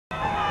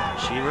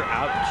Receiver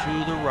out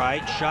to the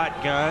right,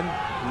 shotgun.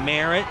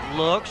 Merritt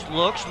looks,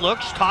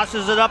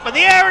 tosses it up in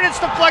the air, and it's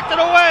deflected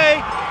away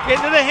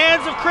into the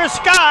hands of Chris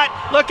Scott.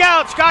 Look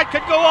out, Scott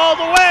could go all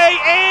the way,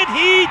 and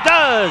he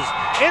does.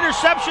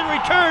 Interception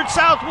return,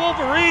 South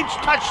Wolverines,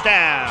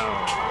 touchdown.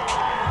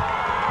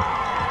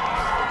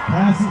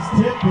 Pass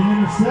is tipped and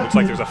intercepted. Looks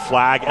like there's a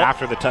flag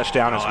after the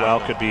touchdown as well.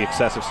 Could be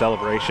excessive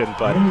celebration,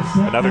 but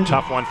another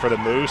tough one for the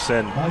Moose.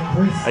 And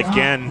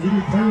again,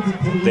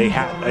 they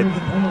had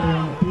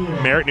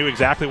Merritt knew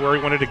exactly where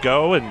he wanted to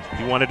go, and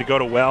he wanted to go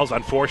to Wells.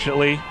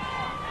 Unfortunately,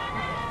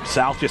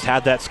 South just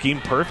had that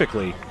scheme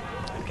perfectly.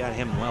 They've got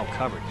him well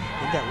covered.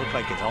 Didn't that look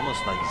like it's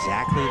almost like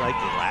exactly like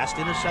the last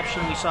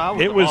interception we saw?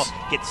 Where the ball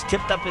gets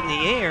tipped up in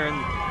the air,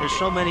 and there's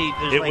so many.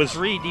 There's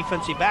three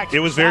defensive backs. It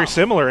was very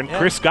similar, and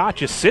Chris Scott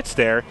just sits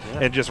there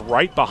and just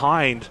right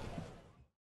behind